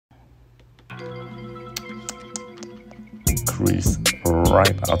Crease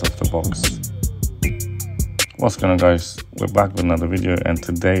right out of the box. What's going on, guys? We're back with another video, and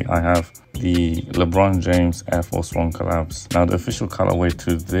today I have the LeBron James Air Force 1 collabs. Now the official colorway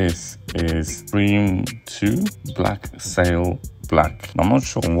to this is Cream 2 Black Sail Black. I'm not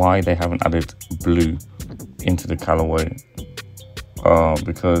sure why they haven't added blue into the colorway,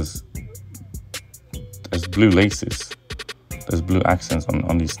 because there's blue laces, there's blue accents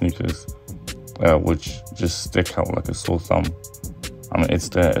on these sneakers, which just stick out like a sore thumb. I mean, it's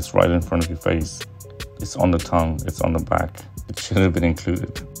there, it's right in front of your face, it's on the tongue, it's on the back. It should have been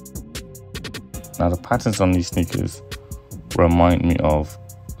included. Now the patterns on these sneakers remind me of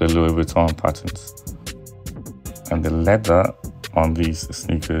the Louis Vuitton patterns, and the leather on these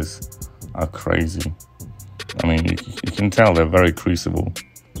sneakers are crazy. I mean, you can tell they're very creasable,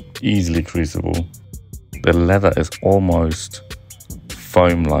 easily creasable. The leather is almost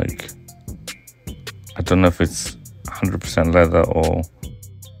foam-like. I don't know if it's 100% leather or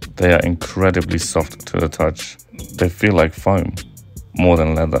they are incredibly soft to the touch. They feel like foam more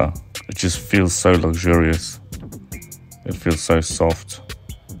than leather. It just feels so luxurious. It feels so soft.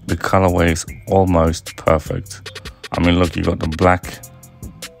 The colorway is almost perfect. I mean, look, you got the black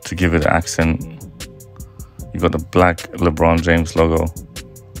to give it an accent. You got the black LeBron James logo,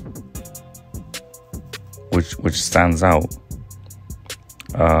 which stands out.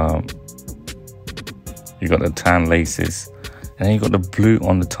 You got the tan laces, and then you got the blue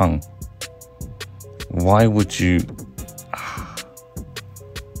on the tongue. Why would you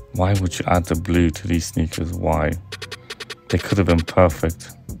add the blue to these sneakers? Why? They could have been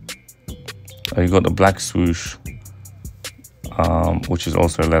perfect. You got the black swoosh, which is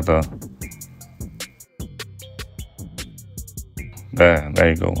also leather. There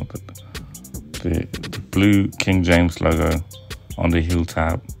you go. The blue King James logo on the heel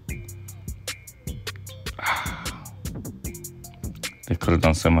tab. They could have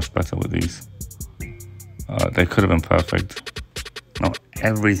done so much better with these. They could have been perfect. Now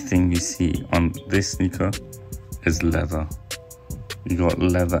everything you see on this sneaker is leather. You got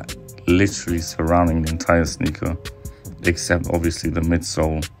leather literally surrounding the entire sneaker, except obviously the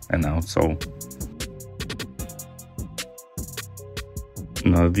midsole and outsole.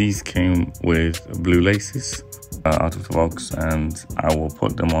 Now these came with blue laces out of the box, and I will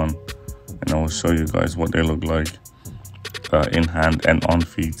put them on and I will show you guys what they look like in hand and on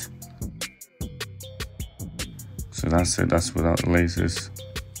feet. So that's it, that's without the laces.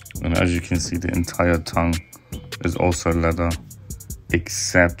 And as you can see, the entire tongue is also leather,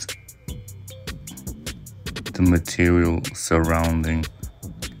 except the material surrounding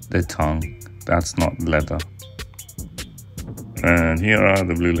the tongue, that's not leather. And here are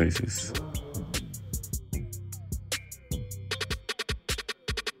the blue laces.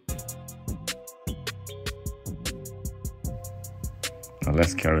 Now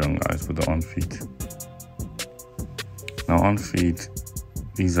let's carry on, guys, with the on feet. Now on feet,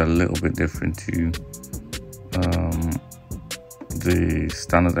 these are a little bit different to the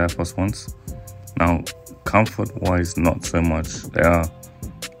standard Air Force ones. Now comfort wise, not so much. They are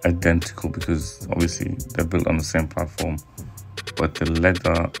identical because obviously they're built on the same platform, but the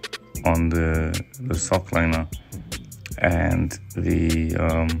leather on the sock liner and the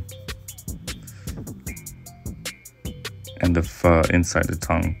fur inside the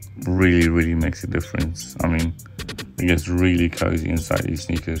tongue really makes a difference. I mean, it gets really cozy inside these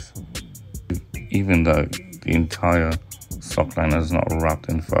sneakers, even though the entire sock liner is not wrapped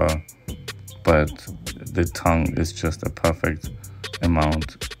in fur, but the tongue is just a perfect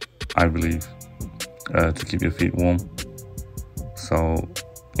amount, I believe, to keep your feet warm. So,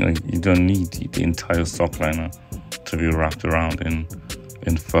 you know, you don't need the entire sock liner to be wrapped around in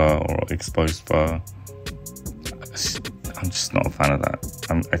fur or exposed fur. I'm just not a fan of that.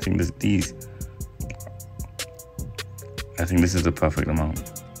 I think this is the perfect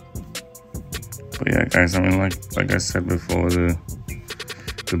amount. But yeah, guys, I mean, like I said before, the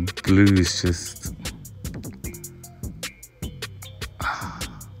blue is just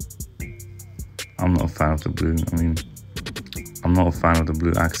I'm not a fan of the blue. I mean, I'm not a fan of the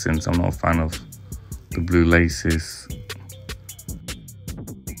blue accents. I'm not a fan of the blue laces.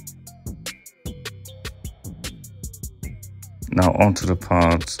 Now onto the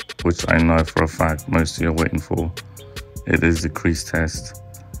part which I know for a fact most of you are waiting for. It is the crease test,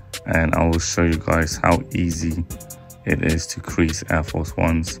 and I will show you guys how easy it is to crease Air Force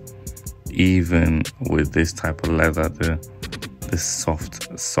 1s, even with this type of leather, the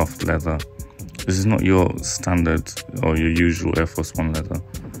soft leather. This is not your standard or your usual Air Force 1 leather.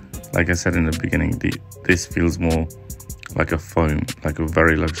 Like I said in the beginning, this feels more like a foam, like a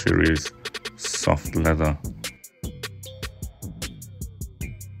very luxurious, soft leather.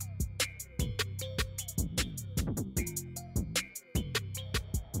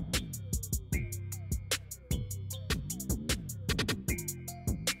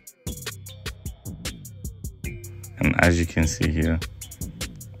 And as you can see here,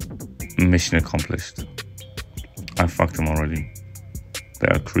 mission accomplished. I fucked them already. They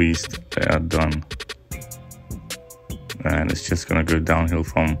are creased, they are done. And it's just gonna go downhill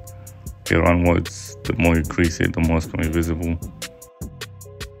from here onwards. The more you crease it, the more it's gonna be visible.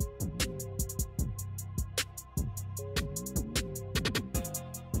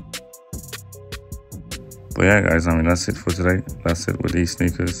 But yeah guys, I mean that's it for today. That's it with these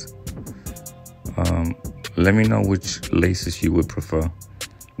sneakers. Let me know which laces you would prefer.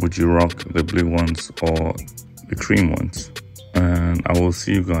 Would you rock the blue ones or the cream ones? And I will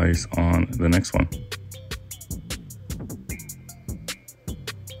see you guys on the next one.